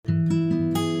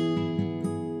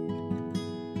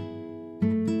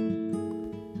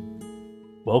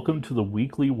Welcome to the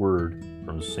weekly word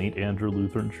from St. Andrew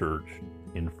Lutheran Church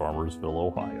in Farmersville,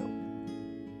 Ohio.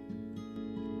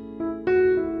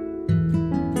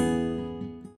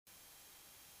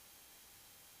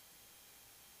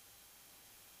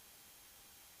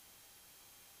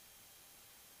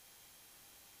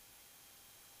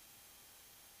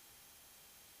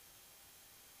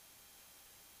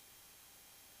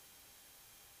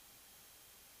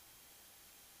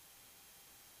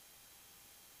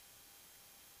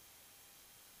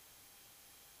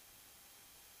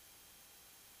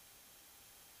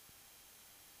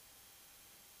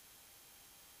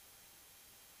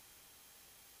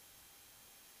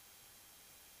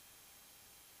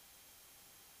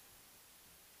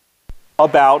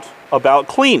 About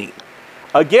cleaning.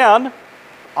 Again,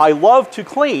 I love to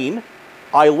clean.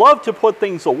 I love to put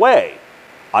things away.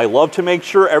 I love to make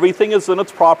sure everything is in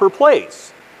its proper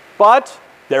place. But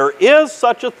there is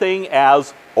such a thing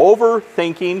as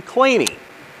overthinking cleaning.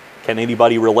 Can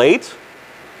anybody relate?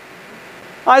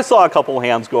 I saw a couple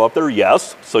hands go up there,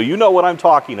 yes, so you know what I'm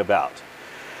talking about.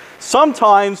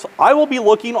 Sometimes I will be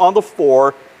looking on the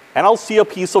floor and I'll see a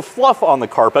piece of fluff on the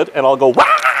carpet and I'll go, "Wah!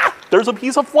 There's a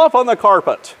piece of fluff on the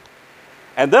carpet."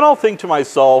 And then I'll think to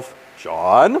myself,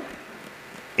 John,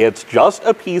 it's just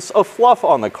a piece of fluff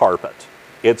on the carpet.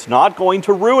 It's not going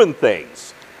to ruin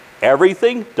things.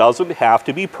 Everything doesn't have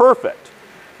to be perfect.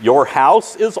 Your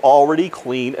house is already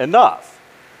clean enough.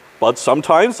 But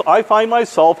sometimes I find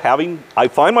myself having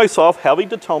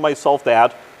to tell myself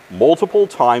that multiple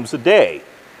times a day,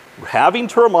 having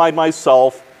to remind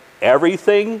myself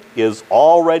everything is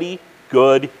already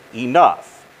good enough.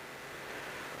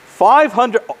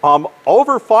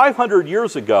 Over 500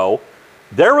 years ago,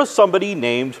 there was somebody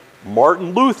named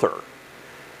Martin Luther.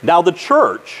 Now the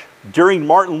church, during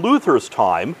Martin Luther's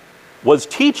time, was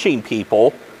teaching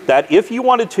people that if you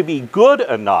wanted to be good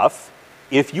enough,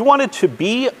 if you wanted to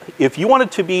be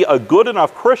a good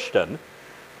enough Christian,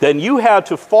 then you had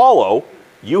to follow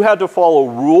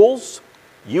rules,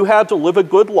 you had to live a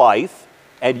good life,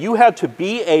 and you had to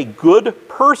be a good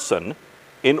person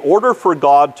in order for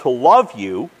God to love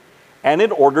you and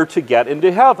in order to get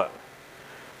into heaven.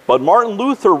 But Martin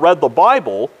Luther read the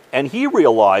Bible and he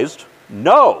realized,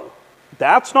 no,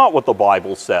 that's not what the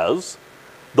Bible says.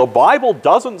 The Bible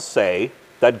doesn't say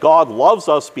that God loves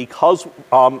us because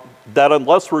that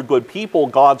unless we're good people,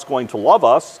 God's going to love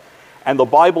us. And the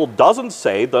Bible doesn't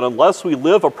say that unless we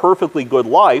live a perfectly good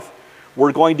life,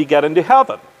 we're going to get into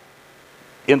heaven.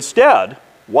 Instead,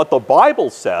 what the Bible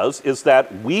says is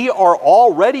that we are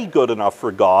already good enough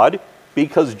for God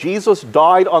because Jesus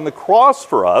died on the cross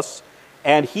for us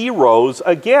and he rose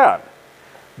again.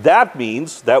 That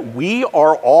means that we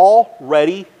are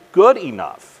already good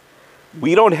enough.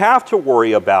 We don't have to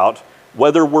worry about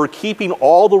whether we're keeping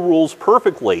all the rules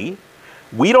perfectly.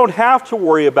 We don't have to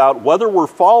worry about whether we're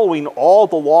following all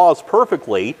the laws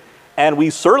perfectly, and we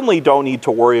certainly don't need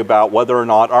to worry about whether or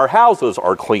not our houses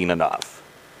are clean enough.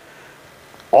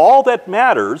 All that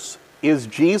matters is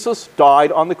Jesus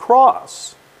died on the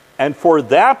cross. And for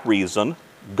that reason,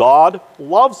 God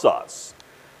loves us.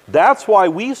 That's why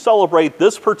we celebrate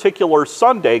this particular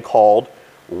Sunday called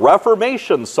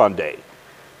Reformation Sunday.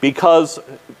 Because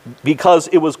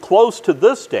it was close to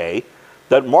this day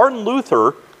that Martin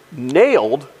Luther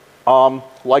nailed,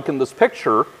 like in this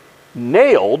picture,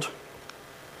 nailed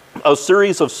a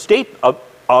series of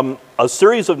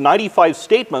 95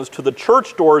 statements to the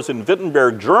church doors in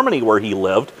Wittenberg, Germany, where he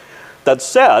lived, that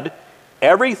said,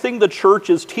 everything the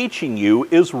church is teaching you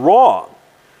is wrong.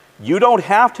 You don't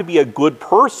have to be a good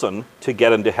person to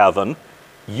get into heaven.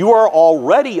 You are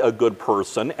already a good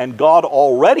person, and God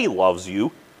already loves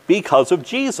you because of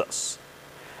Jesus.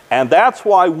 And that's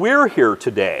why we're here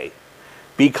today,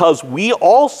 because we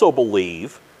also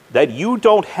believe that you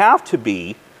don't have to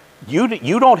be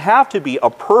a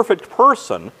perfect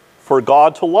person for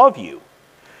God to love you.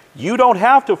 You don't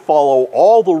have to follow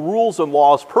all the rules and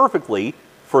laws perfectly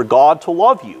for God to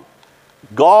love you.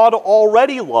 God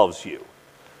already loves you.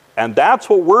 And that's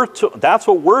what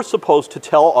we're supposed to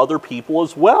tell other people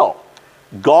as well.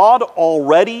 God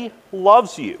already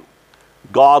loves you.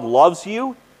 God loves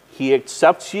you. He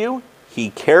accepts you. He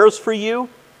cares for you.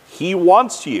 He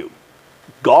wants you.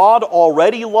 God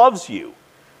already loves you,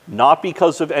 not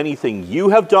because of anything you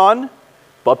have done,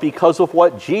 but because of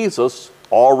what Jesus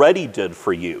already did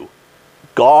for you.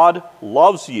 God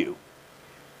loves you.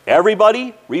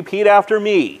 Everybody, repeat after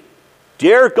me.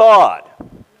 Dear God,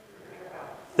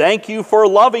 thank you for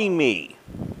loving me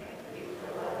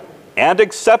and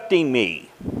accepting me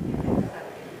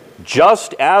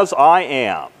just as I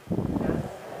am.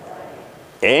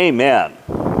 Amen.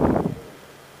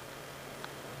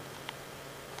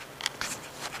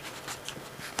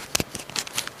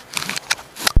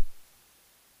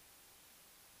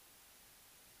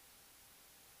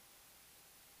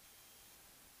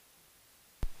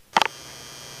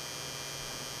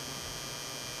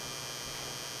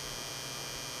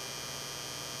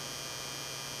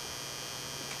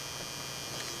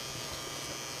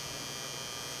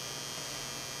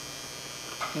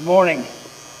 Good morning.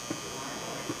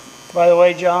 By the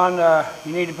way, John,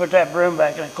 you need to put that broom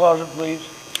back in the closet, please.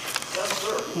 Yes,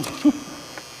 sir.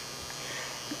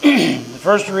 The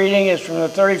first reading is from the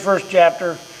 31st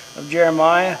chapter of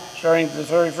Jeremiah, starting at the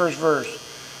 31st verse,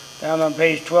 found on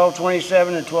page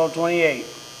 1227 and 1228.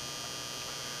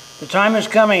 The time is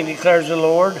coming, declares the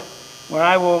Lord, when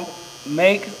I will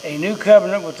make a new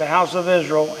covenant with the house of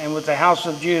Israel and with the house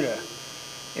of Judah.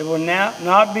 It will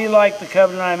not be like the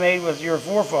covenant I made with your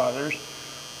forefathers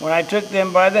when I took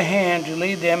them by the hand to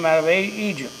lead them out of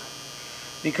Egypt,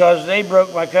 because they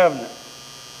broke my covenant,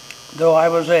 though I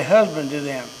was a husband to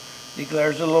them,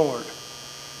 declares the Lord.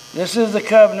 This is the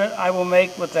covenant I will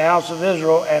make with the house of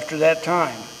Israel after that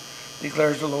time,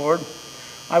 declares the Lord.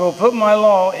 I will put my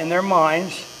law in their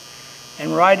minds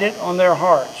and write it on their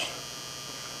hearts.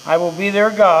 I will be their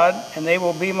God, and they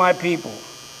will be my people.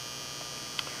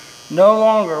 No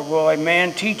longer will a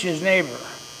man teach his neighbor,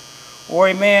 or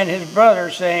a man his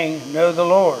brother, saying, Know the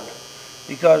Lord,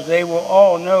 because they will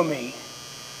all know me,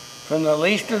 from the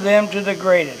least of them to the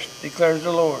greatest, declares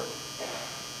the Lord.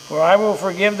 For I will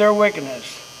forgive their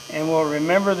wickedness, and will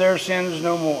remember their sins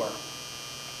no more.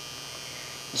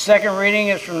 The second reading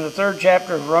is from the 3rd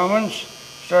chapter of Romans,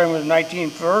 starting with the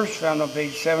 19th verse, found on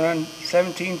page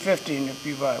 1750 in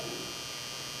the Bible.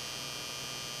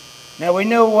 Now we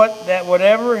know that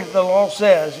whatever the law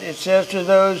says, it says to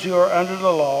those who are under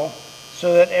the law,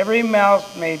 so that every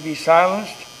mouth may be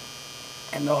silenced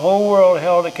and the whole world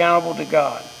held accountable to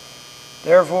God.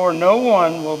 Therefore no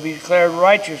one will be declared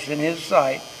righteous in his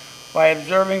sight by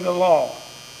observing the law.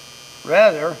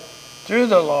 Rather, through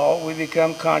the law we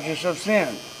become conscious of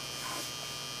sin.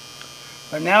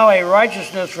 But now a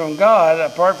righteousness from God,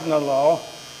 apart from the law,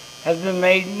 has been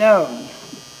made known,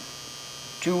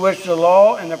 to which the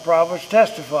law and the prophets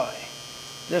testify.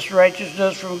 This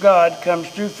righteousness from God comes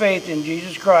through faith in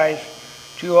Jesus Christ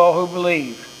to all who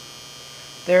believe.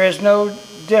 There is no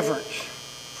difference,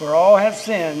 for all have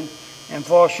sinned and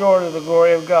fall short of the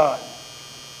glory of God,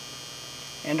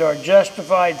 and are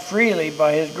justified freely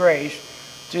by his grace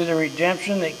through the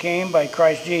redemption that came by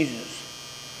Christ Jesus.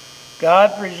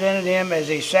 God presented him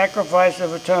as a sacrifice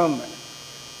of atonement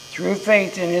through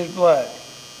faith in his blood.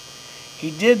 He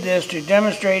did this to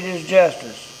demonstrate his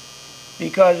justice,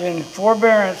 because in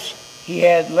forbearance he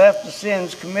had left the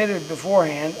sins committed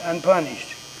beforehand unpunished.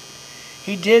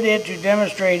 He did it to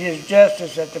demonstrate his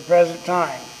justice at the present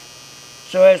time,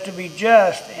 so as to be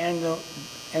just and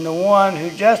the one who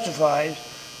justifies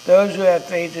those who have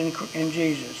faith in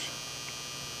Jesus.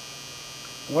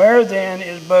 Where then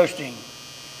is boasting?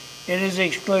 It is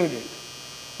excluded.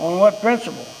 On what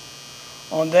principle?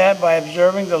 On that by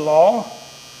observing the law?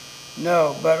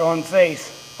 No, but on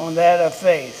faith, on that of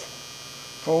faith.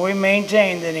 For we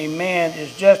maintain that a man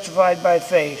is justified by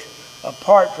faith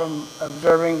apart from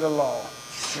observing the law.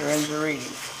 Here ends the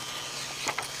reading.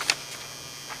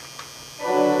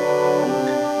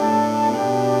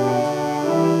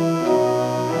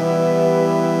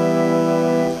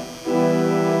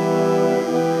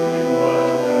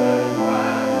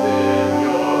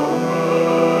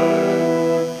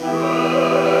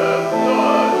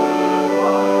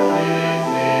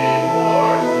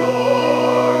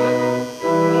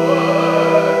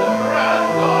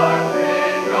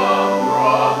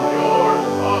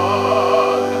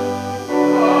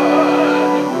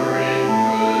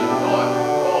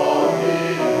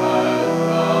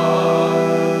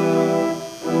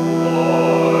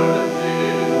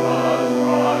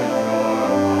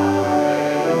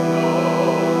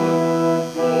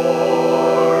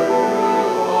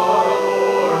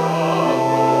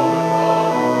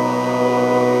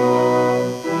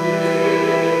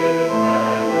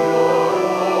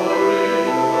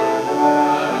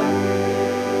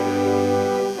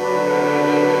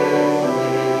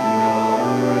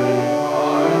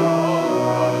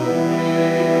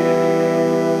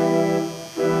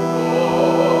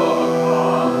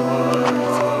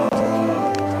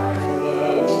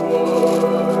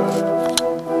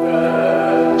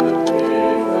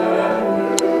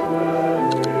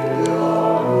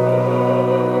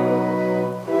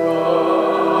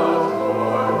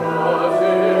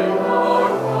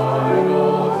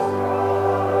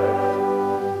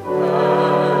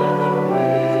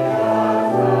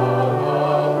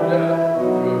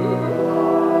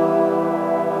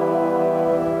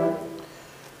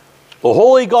 The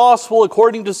Holy Gospel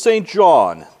according to St.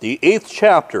 John, the 8th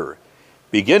chapter,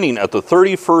 beginning at the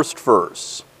 31st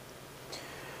verse.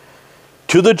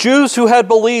 To the Jews who had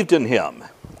believed in him,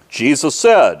 Jesus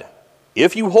said,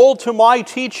 "If you hold to my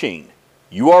teaching,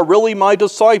 you are really my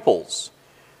disciples.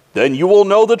 Then you will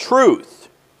know the truth,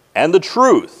 and the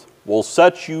truth will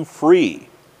set you free."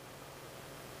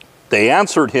 They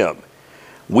answered him,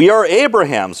 "We are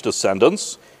Abraham's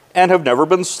descendants and have never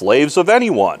been slaves of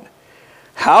anyone.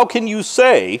 How can you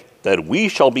say that we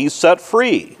shall be set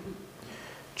free?"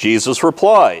 Jesus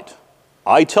replied,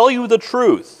 "I tell you the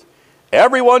truth.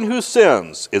 Everyone who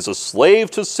sins is a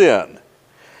slave to sin.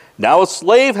 Now a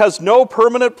slave has no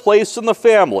permanent place in the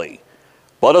family,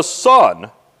 but a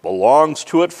son belongs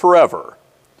to it forever.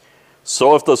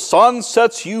 So if the Son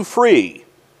sets you free,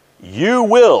 you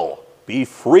will be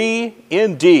free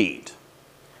indeed."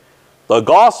 The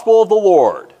Gospel of the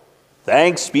Lord.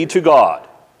 Thanks be to God.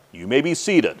 You may be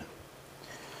seated.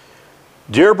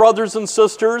 Dear brothers and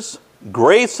sisters,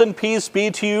 grace and peace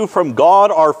be to you from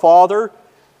God our Father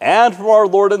and from our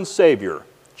Lord and Savior,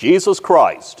 Jesus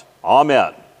Christ.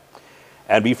 Amen.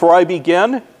 And before I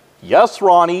begin, yes,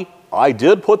 Ronnie, I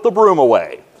did put the broom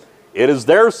away. It is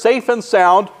there safe and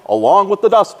sound along with the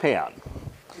dustpan.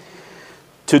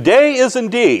 Today is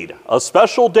indeed a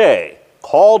special day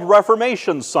called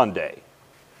Reformation Sunday.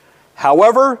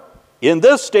 However, in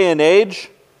this day and age,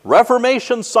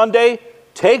 Reformation Sunday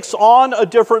takes on a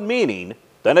different meaning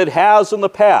than it has in the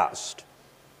past.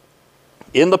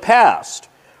 In the past,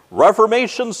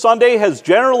 Reformation Sunday has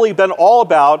generally been all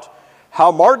about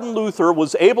how Martin Luther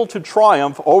was able to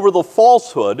triumph over the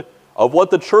falsehood of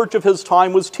what the church of his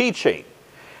time was teaching,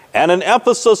 and an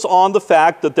emphasis on the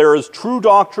fact that there is true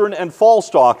doctrine and false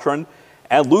doctrine,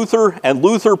 and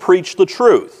Luther preached the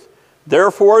truth.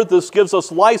 Therefore, this gives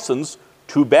us license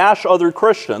to bash other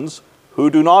Christians who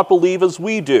do not believe as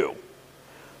we do.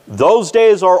 Those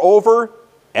days are over,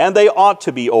 and they ought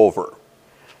to be over.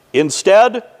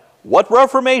 Instead, what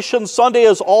Reformation Sunday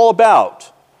is all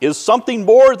about is something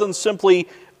more than simply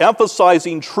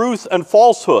emphasizing truth and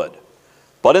falsehood,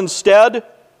 but instead,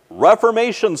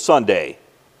 Reformation Sunday,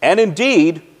 and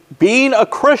indeed, being a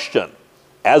Christian,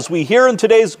 as we hear in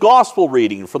today's gospel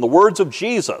reading from the words of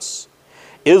Jesus,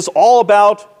 is all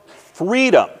about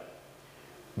freedom.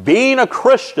 Being a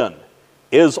Christian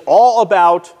is all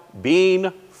about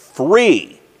being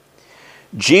free.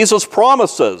 Jesus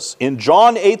promises in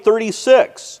John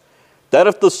 8:36 that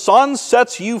if the Son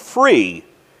sets you free,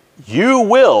 you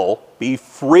will be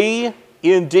free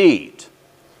indeed.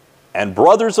 And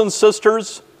brothers and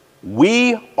sisters,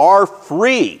 we are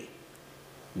free.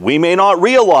 We may not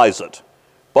realize it,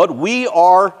 but we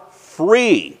are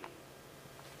free.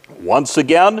 Once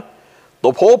again,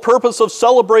 the whole purpose of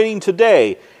celebrating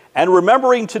today and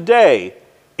remembering today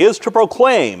is to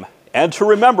proclaim and to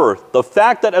remember the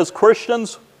fact that as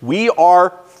Christians, we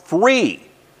are free.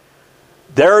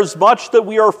 There is much that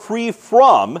we are free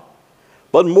from,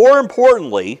 but more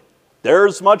importantly, there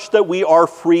is much that we are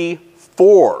free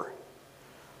for.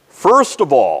 First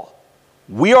of all,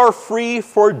 we are free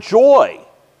for joy.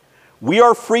 We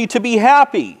are free to be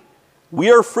happy.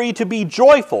 We are free to be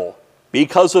joyful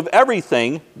because of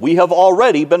everything we have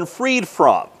already been freed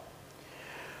from.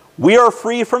 We are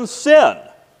free from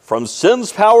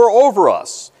sin's power over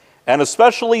us, and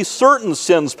especially certain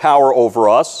sin's power over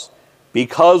us,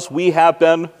 because we have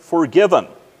been forgiven.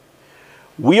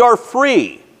 We are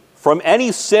free from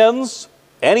any sins,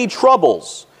 any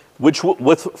troubles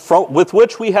with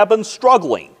which we have been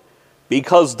struggling,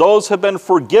 because those have been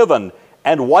forgiven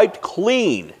and wiped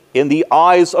clean in the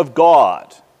eyes of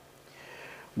God.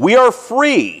 We are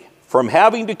free from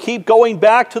having to keep going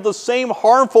back to the same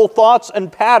harmful thoughts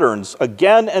and patterns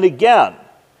again and again.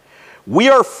 We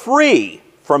are free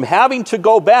from having to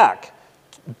go back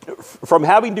from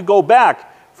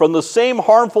the same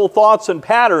harmful thoughts and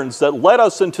patterns that led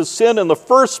us into sin in the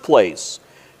first place,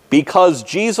 because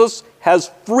Jesus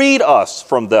has freed us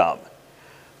from them.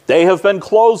 They have been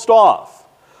closed off.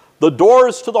 The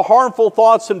doors to the harmful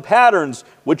thoughts and patterns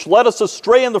which led us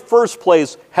astray in the first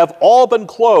place have all been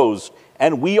closed,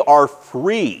 and we are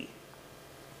free.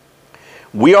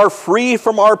 We are free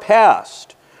from our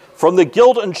past, from the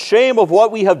guilt and shame of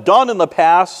what we have done in the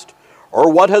past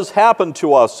or what has happened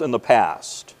to us in the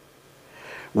past.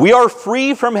 We are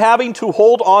free from having to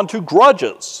hold on to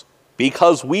grudges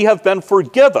because we have been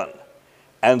forgiven,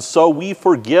 and so we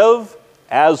forgive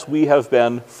as we have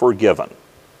been forgiven.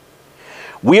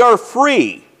 We are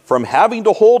free from having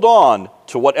to hold on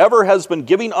to whatever has been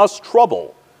giving us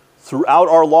trouble throughout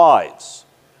our lives.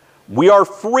 We are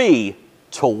free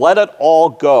to let it all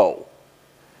go.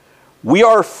 We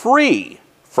are free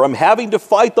from having to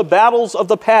fight the battles of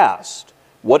the past,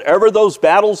 whatever those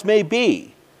battles may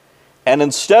be, and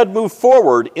instead move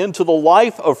forward into the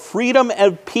life of freedom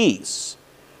and peace,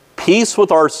 peace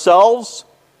with ourselves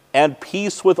and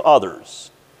peace with others.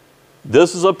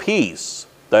 This is a peace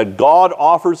that God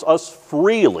offers us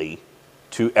freely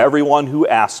to everyone who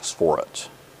asks for it.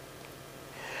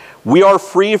 We are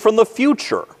free from the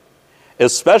future,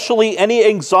 especially any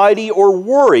anxiety or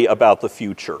worry about the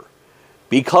future,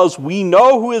 because we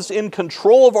know who is in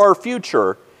control of our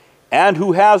future and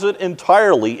who has it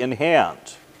entirely in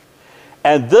hand.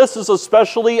 And this is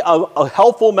especially a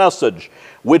helpful message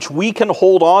which we can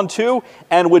hold on to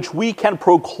and which we can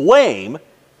proclaim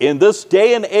in this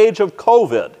day and age of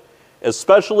COVID,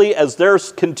 especially as there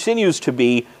continues to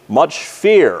be much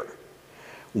fear.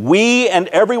 We and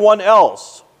everyone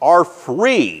else are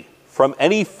free from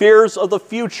any fears of the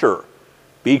future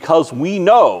because we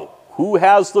know who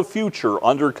has the future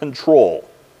under control.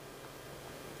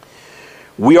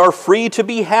 We are free to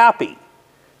be happy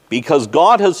because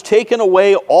God has taken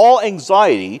away all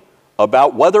anxiety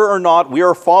about whether or not we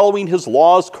are following His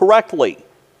laws correctly.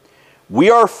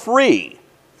 We are free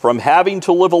from having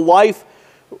to live a life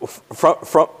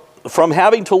from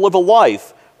having to live a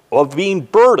life of being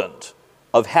burdened,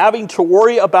 of having to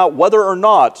worry about whether or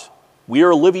not we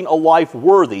are living a life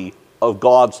worthy of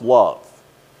God's love.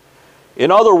 In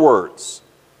other words,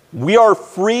 we are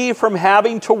free from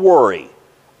having to worry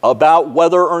about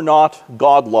whether or not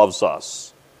God loves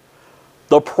us.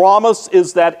 The promise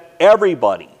is that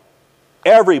everybody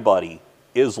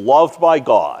is loved by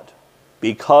God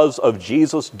because of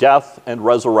Jesus' death and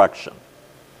resurrection.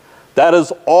 That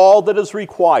is all that is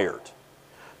required.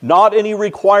 Not any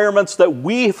requirements that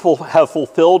we have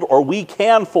fulfilled or we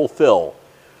can fulfill,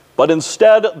 but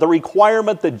instead the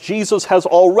requirement that Jesus has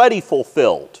already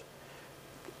fulfilled.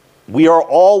 We are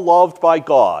all loved by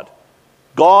God.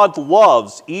 God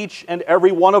loves each and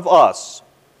every one of us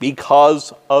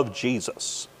because of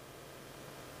Jesus.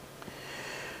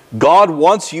 God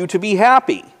wants you to be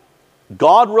happy.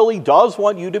 God really does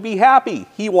want you to be happy.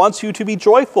 He wants you to be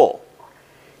joyful.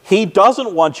 He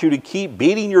doesn't want you to keep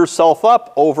beating yourself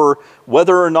up over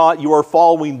whether or not you are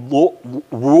following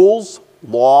rules,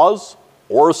 laws,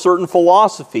 or a certain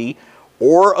philosophy,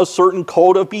 or a certain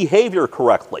code of behavior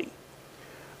correctly.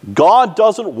 God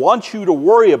doesn't want you to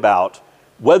worry about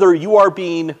whether you are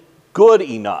being good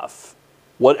enough,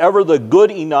 whatever the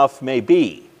good enough may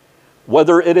be,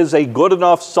 whether it is a good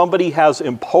enough somebody has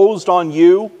imposed on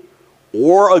you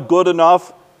or a good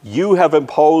enough you have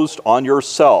imposed on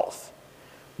yourself.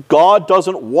 God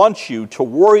doesn't want you to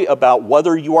worry about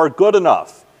whether you are good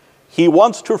enough. He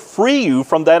wants to free you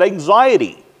from that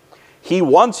anxiety. He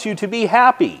wants you to be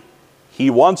happy. He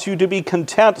wants you to be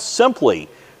content simply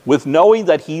with knowing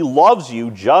that He loves you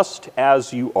just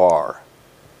as you are.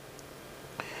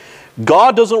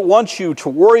 God doesn't want you to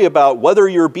worry about whether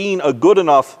you're being a good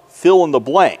enough fill in the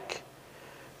blank.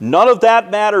 None of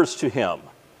that matters to Him,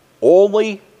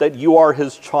 only that you are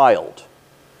His child.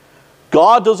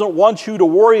 God doesn't want you to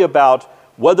worry about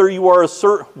whether you are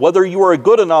a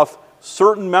good enough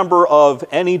certain member of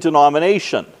any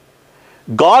denomination.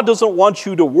 God doesn't want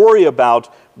you to worry about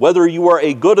whether you are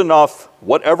a good enough,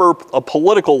 whatever a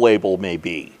political label may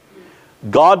be.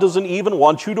 God doesn't even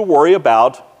want you to worry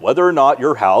about whether or not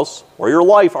your house or your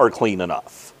life are clean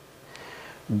enough.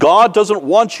 God doesn't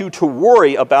want you to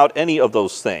worry about any of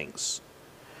those things.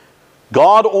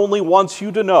 God only wants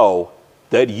you to know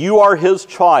that you are His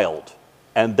child,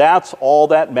 and that's all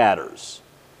that matters.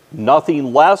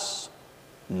 Nothing less,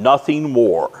 nothing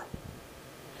more.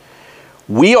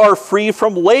 We are free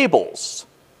from labels,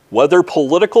 whether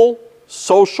political,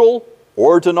 social,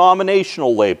 or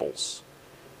denominational labels.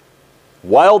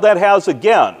 While that has,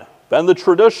 again, been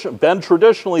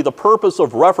traditionally the purpose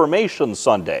of Reformation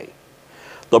Sunday,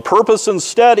 the purpose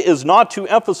instead is not to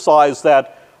emphasize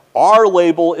that our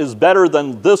label is better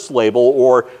than this label,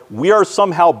 or we are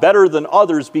somehow better than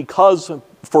others because,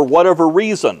 for whatever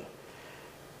reason.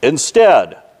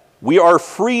 Instead, we are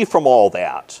free from all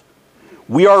that.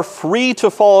 We are free to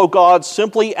follow God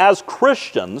simply as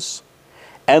Christians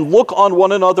and look on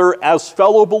one another as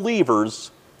fellow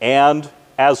believers and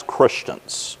as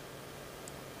Christians.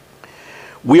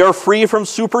 We are free from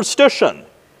superstition,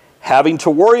 having to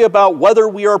worry about whether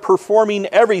we are performing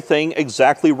everything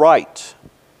exactly right.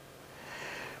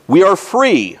 We are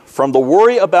free from the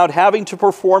worry about having to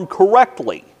perform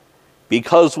correctly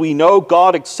because we know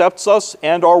God accepts us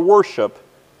and our worship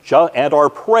and our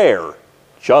prayer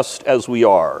just as we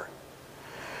are.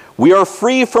 We are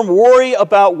free from worry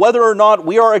about whether or not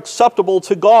we are acceptable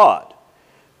to God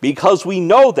because we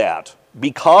know that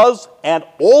because and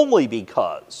only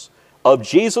because of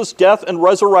Jesus' death and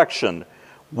resurrection,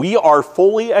 we are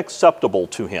fully acceptable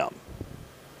to Him.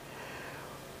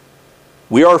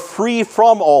 We are free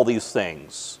from all these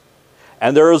things,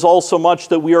 and there is also much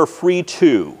that we are free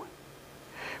to.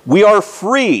 We are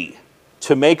free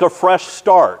to make a fresh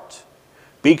start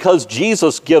because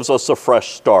Jesus gives us a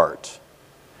fresh start.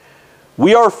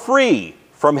 We are free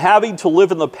from having to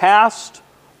live in the past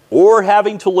or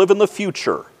having to live in the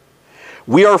future.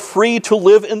 We are free to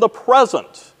live in the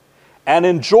present and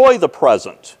enjoy the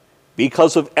present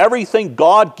because of everything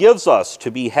God gives us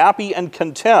to be happy and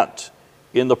content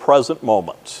in the present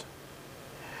moment.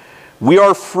 We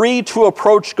are free to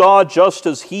approach God just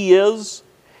as He is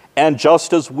and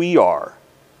just as we are.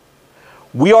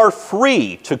 We are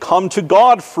free to come to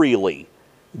God freely,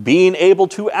 being able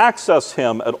to access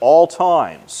Him at all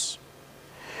times.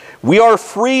 We are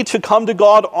free to come to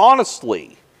God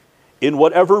honestly in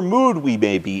whatever mood we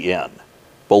may be in,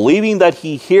 believing that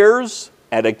He hears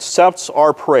and accepts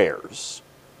our prayers.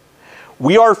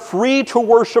 We are free to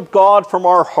worship God from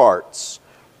our hearts,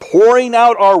 pouring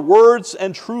out our words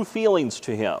and true feelings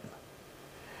to Him.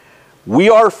 We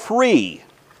are free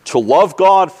to love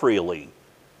God freely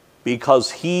because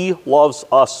He loves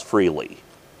us freely.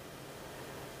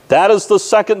 That is the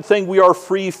second thing we are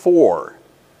free for.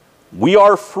 We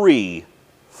are free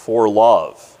for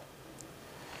love.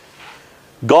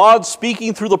 God,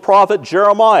 speaking through the prophet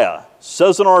Jeremiah,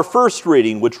 says in our first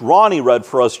reading, which Ronnie read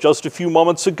for us just a few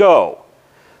moments ago,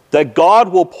 that God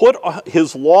will put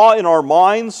His law in our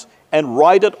minds and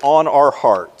write it on our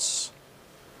hearts.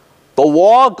 The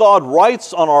law God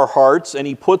writes on our hearts and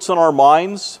He puts in our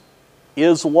minds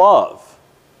is love.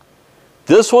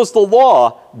 This was the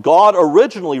law God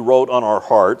originally wrote on our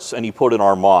hearts and He put in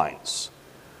our minds.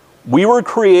 We were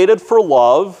created for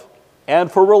love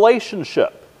and for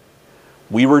relationship.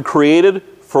 We were created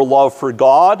for love for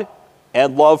God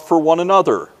and love for one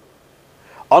another.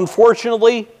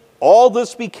 Unfortunately, all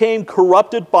this became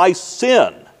corrupted by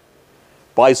sin,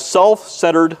 by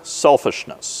self-centered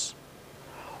selfishness.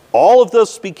 All of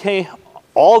this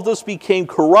became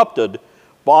corrupted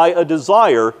by a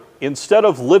desire, instead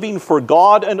of living for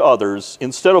God and others,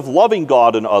 instead of loving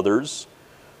God and others,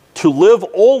 to live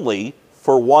only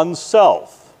for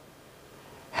oneself.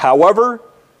 However,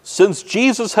 since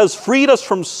Jesus has freed us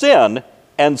from sin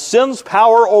and sin's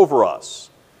power over us,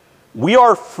 we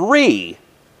are free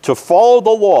to follow the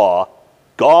law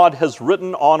God has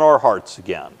written on our hearts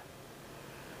again.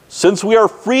 Since we are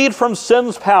freed from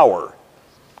sin's power,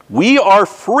 we are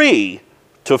free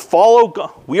to follow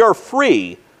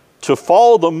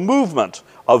the movement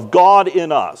of God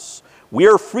in us. We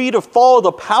are free to follow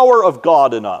the power of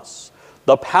God in us,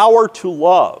 the power to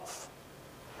love.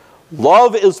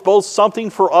 Love is both something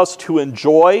for us to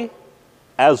enjoy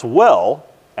as well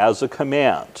as a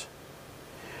command.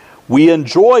 We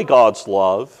enjoy God's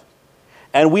love,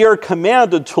 and we are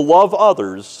commanded to love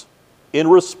others in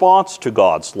response to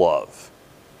God's love.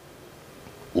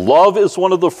 Love is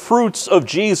one of the fruits of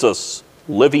Jesus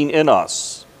living in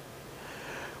us.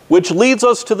 Which leads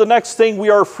us to the next thing we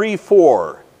are free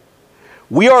for.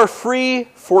 We are free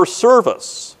for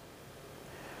service.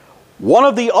 One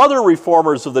of the other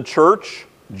reformers of the church,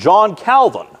 John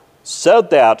Calvin, said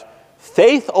that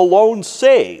faith alone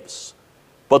saves,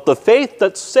 but the faith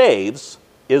that saves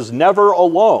is never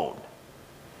alone.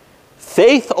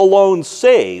 Faith alone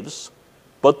saves,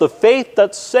 but the faith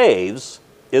that saves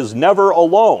is never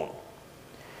alone.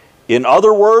 In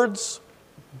other words,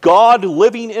 God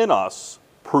living in us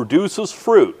produces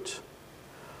fruit.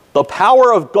 The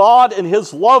power of God and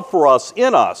His love for us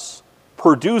in us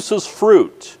produces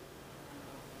fruit.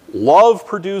 Love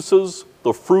produces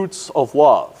the fruits of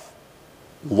love.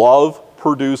 Love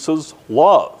produces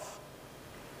love.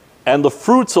 And the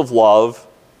fruits of love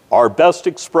are best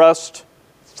expressed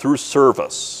through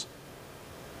service.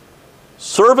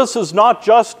 Service is not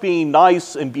just being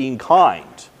nice and being kind.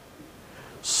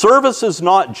 Service is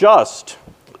not just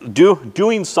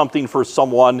doing something for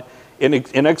someone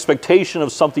in expectation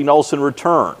of something else in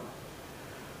return.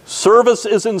 Service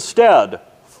is instead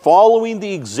following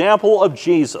the example of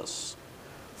Jesus,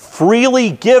 freely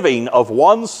giving of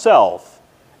oneself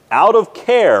out of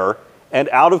care and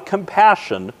out of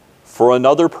compassion for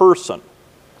another person.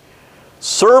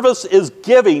 Service is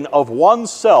giving of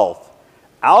oneself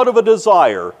out of a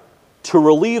desire to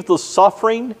relieve the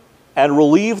suffering and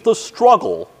relieve the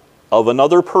struggle of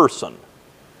another person.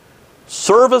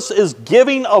 Service is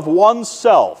giving of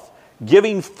oneself,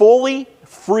 giving fully,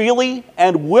 freely,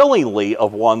 and willingly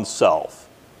of oneself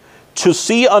to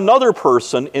see another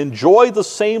person enjoy the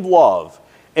same love,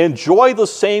 enjoy the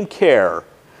same care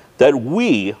that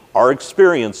we are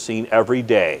experiencing every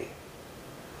day.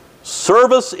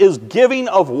 Service is giving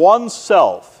of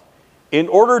oneself in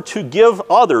order to give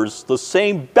others the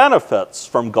same benefits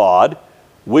from God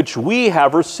which we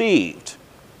have received.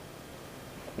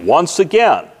 Once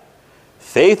again,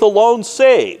 faith alone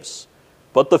saves,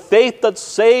 but the faith that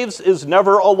saves is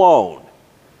never alone.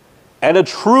 And a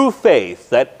true faith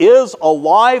that is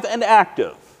alive and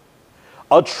active,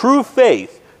 a true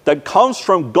faith that comes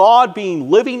from God being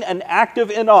living and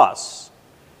active in us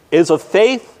is a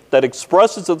faith that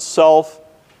expresses itself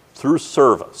through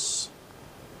service.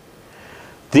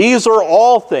 These are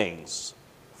all things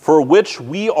for which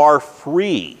we are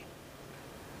free.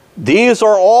 These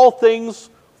are all things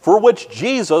for which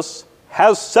Jesus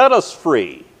has set us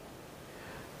free.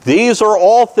 These are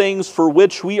all things for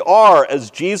which we are,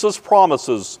 as Jesus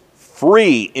promises,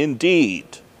 free indeed,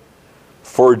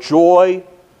 for joy,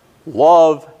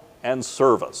 love, and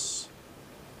service.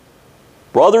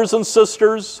 Brothers and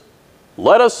sisters,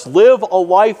 let us live a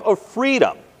life of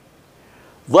freedom.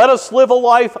 Let us live a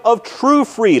life of true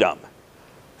freedom.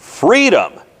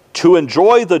 Freedom to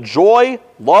enjoy the joy,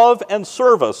 love, and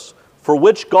service for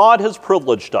which God has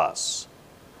privileged us.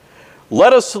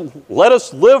 Let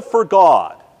us live for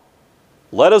God.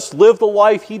 Let us live the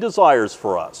life He desires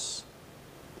for us.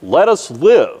 Let us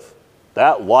live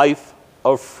that life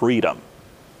of freedom.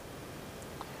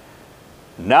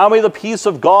 Now may the peace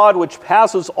of God, which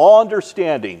passes all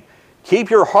understanding, keep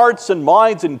your hearts and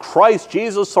minds in Christ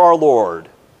Jesus our Lord.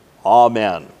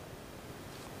 Amen.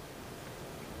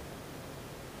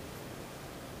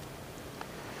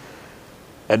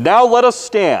 And now let us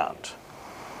stand.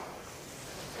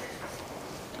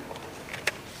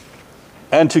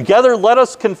 And together let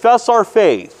us confess our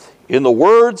faith in the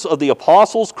words of the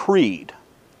Apostles' Creed.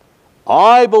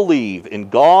 I believe in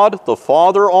God the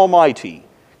Father Almighty,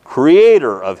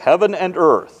 creator of heaven and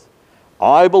earth.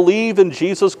 I believe in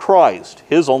Jesus Christ,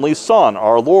 His only Son,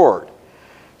 our Lord.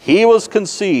 He was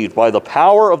conceived by the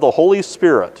power of the Holy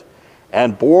Spirit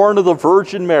and born of the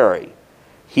Virgin Mary.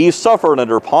 He suffered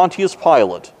under Pontius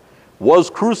Pilate, was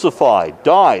crucified,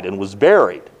 died, and was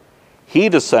buried. He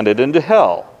descended into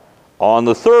hell. On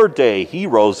the third day he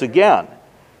rose again.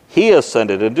 He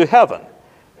ascended into heaven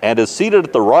and is seated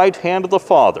at the right hand of the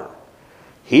Father.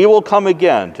 He will come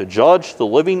again to judge the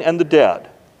living and the dead.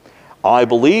 I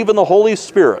believe in the Holy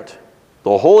Spirit,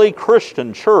 the holy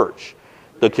Christian church,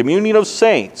 the communion of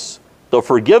saints, the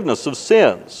forgiveness of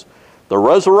sins, the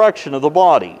resurrection of the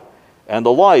body, and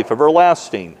the life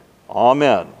everlasting.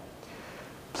 Amen.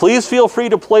 Please feel free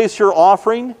to place your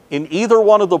offering in either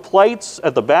one of the plates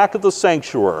at the back of the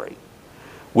sanctuary.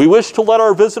 We wish to let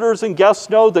our visitors and guests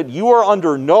know that you are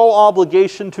under no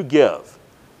obligation to give.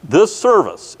 This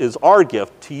service is our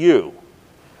gift to you.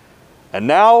 And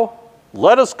now,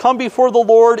 let us come before the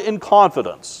Lord in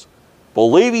confidence,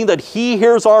 believing that He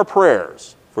hears our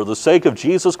prayers for the sake of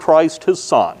Jesus Christ, His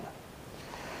Son.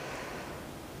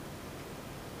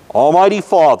 Almighty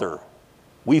Father,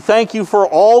 we thank You for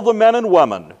all the men and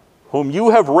women whom You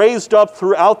have raised up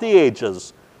throughout the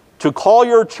ages to call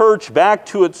Your church back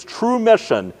to its true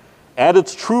mission and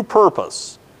its true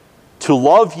purpose, to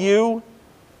love You,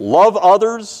 love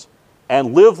others,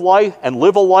 and live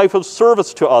a life of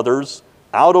service to others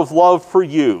out of love for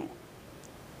You.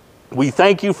 We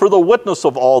thank You for the witness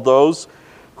of all those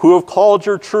who have called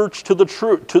Your church to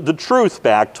the truth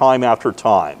back time after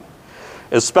time,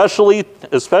 especially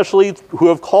who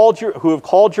have called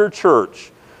Your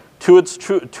church to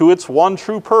its one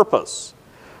true purpose,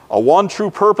 a one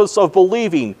true purpose of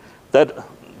believing that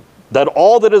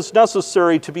all that is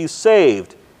necessary to be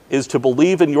saved is to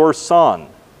believe in Your Son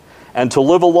and to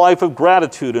live a life of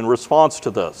gratitude in response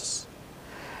to this.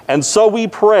 And so we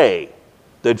pray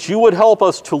that You would help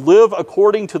us to live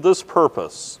according to this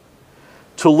purpose,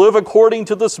 to live according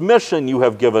to this mission You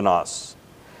have given us,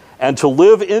 and to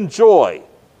live in joy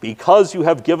because You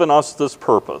have given us this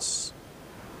purpose.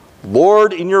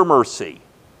 Lord, in Your mercy,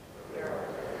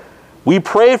 we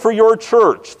pray for Your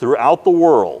church throughout the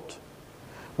world.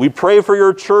 We pray for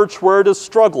Your church where it is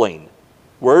struggling,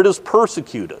 where it is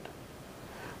persecuted.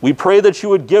 We pray that You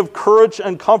would give courage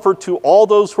and comfort to all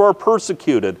those who are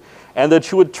persecuted, and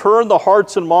that You would turn the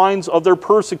hearts and minds of their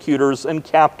persecutors and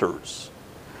captors.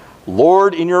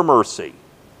 Lord, in Your mercy.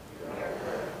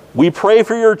 We pray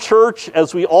for Your church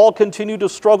as we all continue to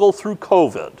struggle through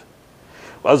COVID,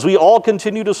 as we all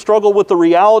continue to struggle with the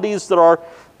realities that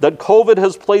COVID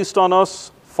has placed on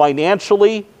us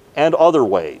financially and other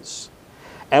ways.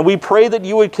 And we pray that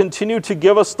You would continue to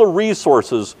give us the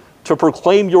resources to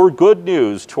proclaim Your good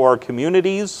news to our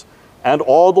communities and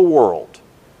all the world.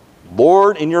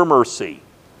 Lord, in Your mercy.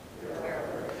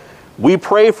 We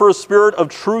pray for a spirit of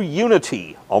true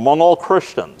unity among all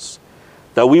Christians,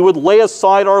 that we would lay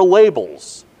aside our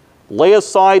labels, lay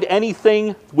aside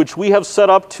anything which we have set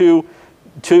up to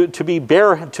be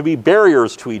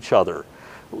barriers to each other,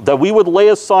 that we would lay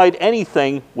aside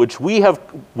anything which we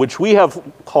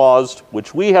have caused,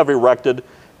 which we have erected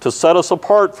to set us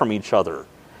apart from each other,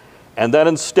 and that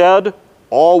instead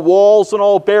all walls and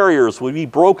all barriers would be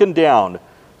broken down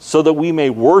so that we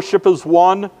may worship as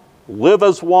one, live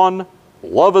as one,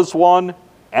 love as one,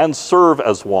 and serve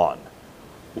as one.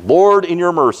 Lord, in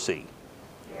your mercy.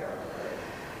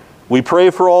 We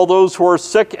pray for all those who are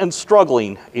sick and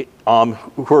struggling,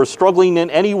 who are struggling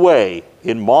in any way,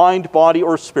 in mind, body,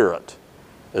 or spirit,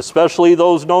 especially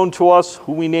those known to us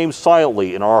whom we name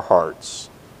silently in our hearts.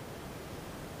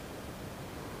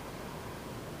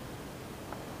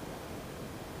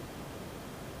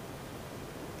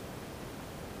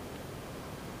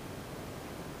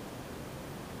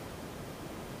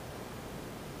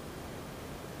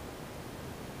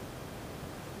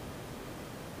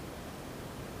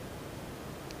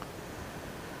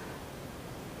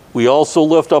 We also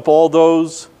lift up all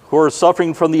those who are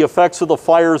suffering from the effects of the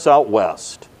fires out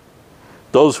west,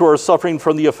 those who are suffering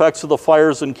from the effects of the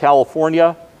fires in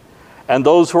California, and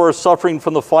those who are suffering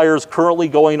from the fires currently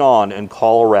going on in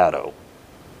Colorado.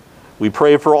 We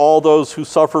pray for all those who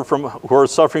are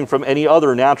suffering from any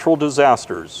other natural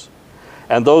disasters,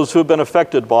 and those who have been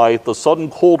affected by the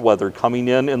sudden cold weather coming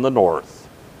in the north.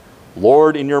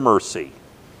 Lord, in your mercy.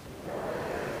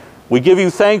 We give you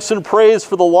thanks and praise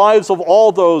for the lives of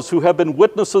all those who have been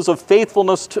witnesses of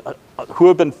faithfulness to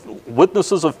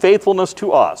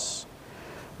us.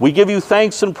 We give you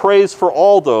thanks and praise for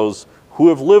all those who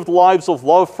have lived lives of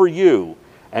love for you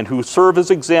and who serve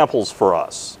as examples for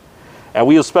us. And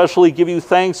we especially give you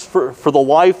thanks for the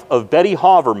life of Betty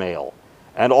Havermail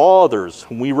and all others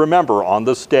whom we remember on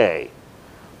this day.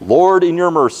 Lord, in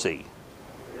your mercy.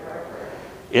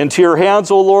 Into your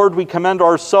hands, O Lord, we commend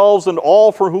ourselves and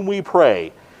all for whom we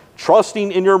pray,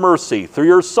 trusting in your mercy through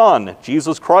your Son,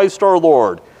 Jesus Christ our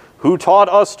Lord, who taught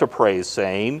us to pray,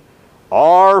 saying,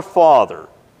 Our Father,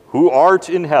 who art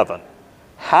in heaven,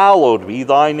 hallowed be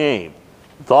thy name.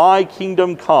 Thy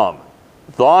kingdom come,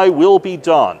 thy will be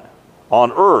done,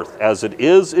 on earth as it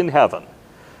is in heaven.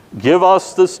 Give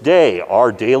us this day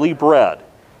our daily bread,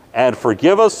 and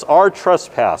forgive us our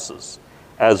trespasses,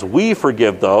 as we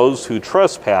forgive those who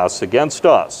trespass against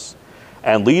us.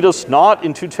 And lead us not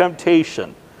into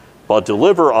temptation, but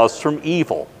deliver us from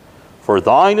evil. For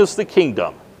thine is the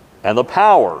kingdom, and the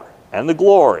power, and the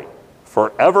glory,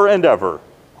 forever and ever.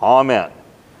 Amen.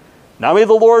 Now may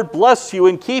the Lord bless you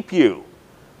and keep you.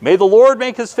 May the Lord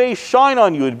make his face shine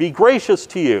on you and be gracious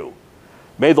to you.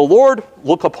 May the Lord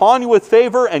look upon you with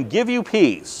favor and give you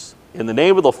peace. In the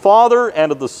name of the Father,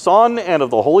 and of the Son, and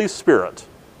of the Holy Spirit.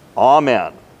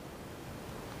 Amen.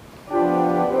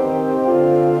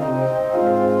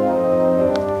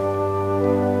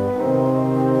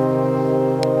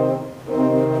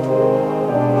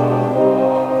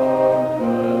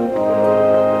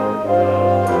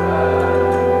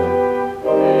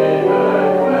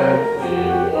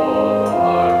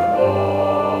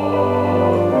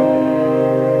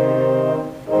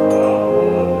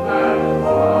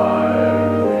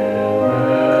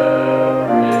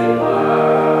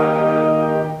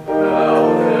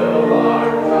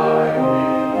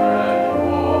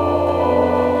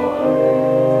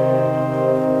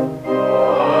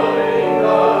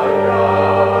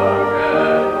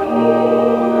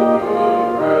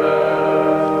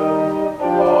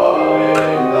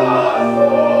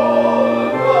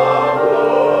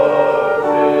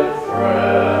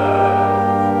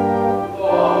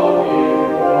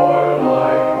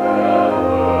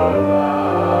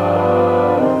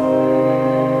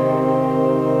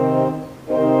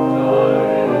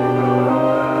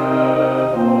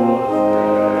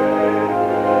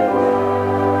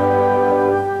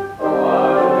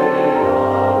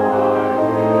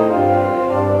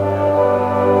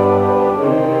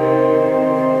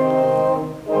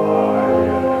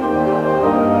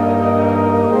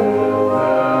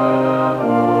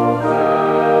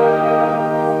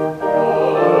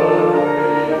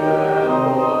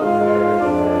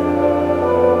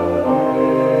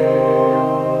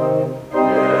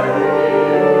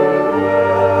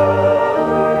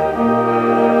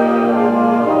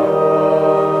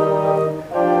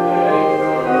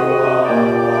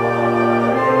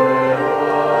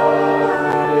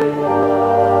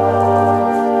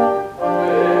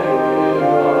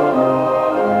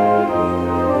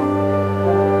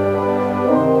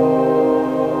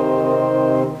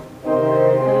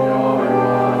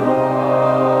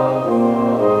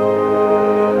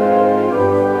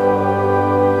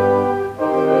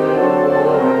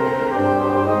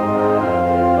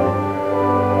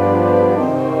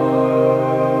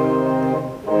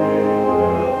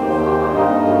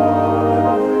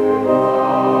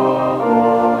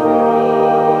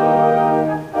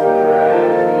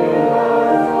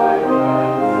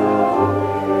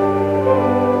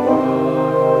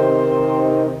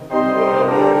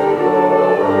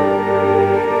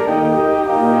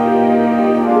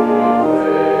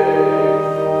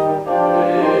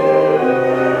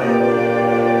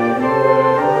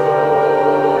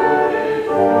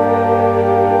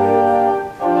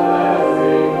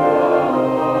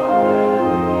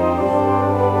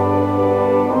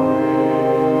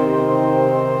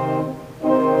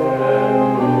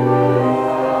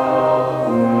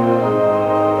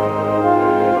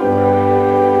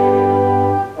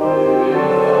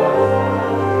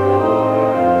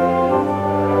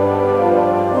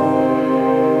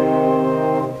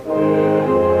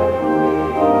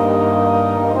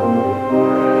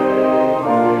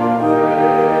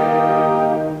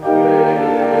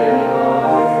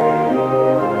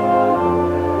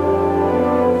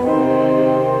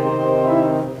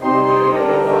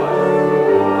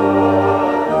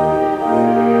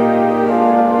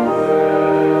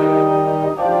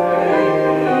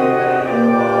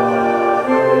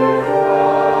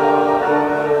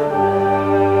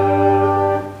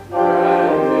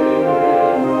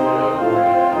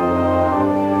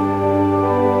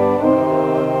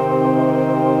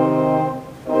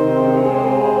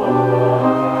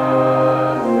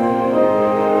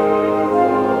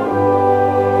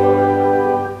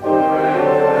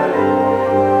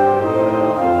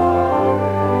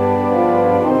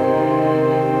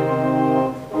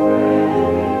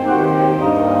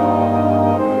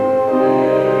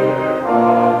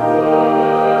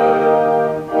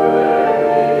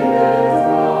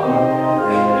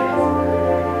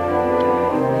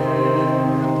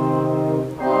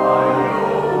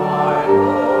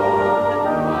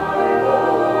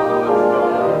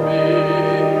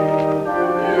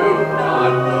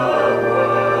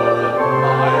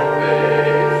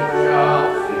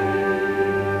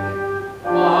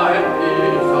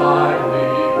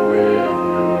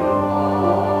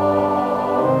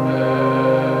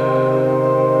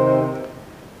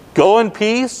 Go in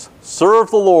peace,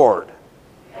 serve the Lord.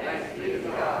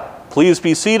 Please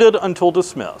be seated until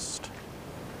dismissed.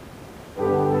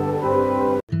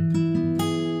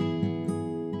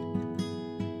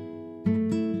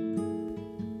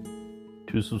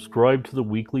 To subscribe to the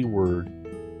Weekly Word,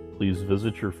 please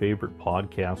visit your favorite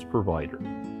podcast provider.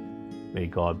 May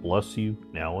God bless you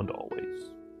now and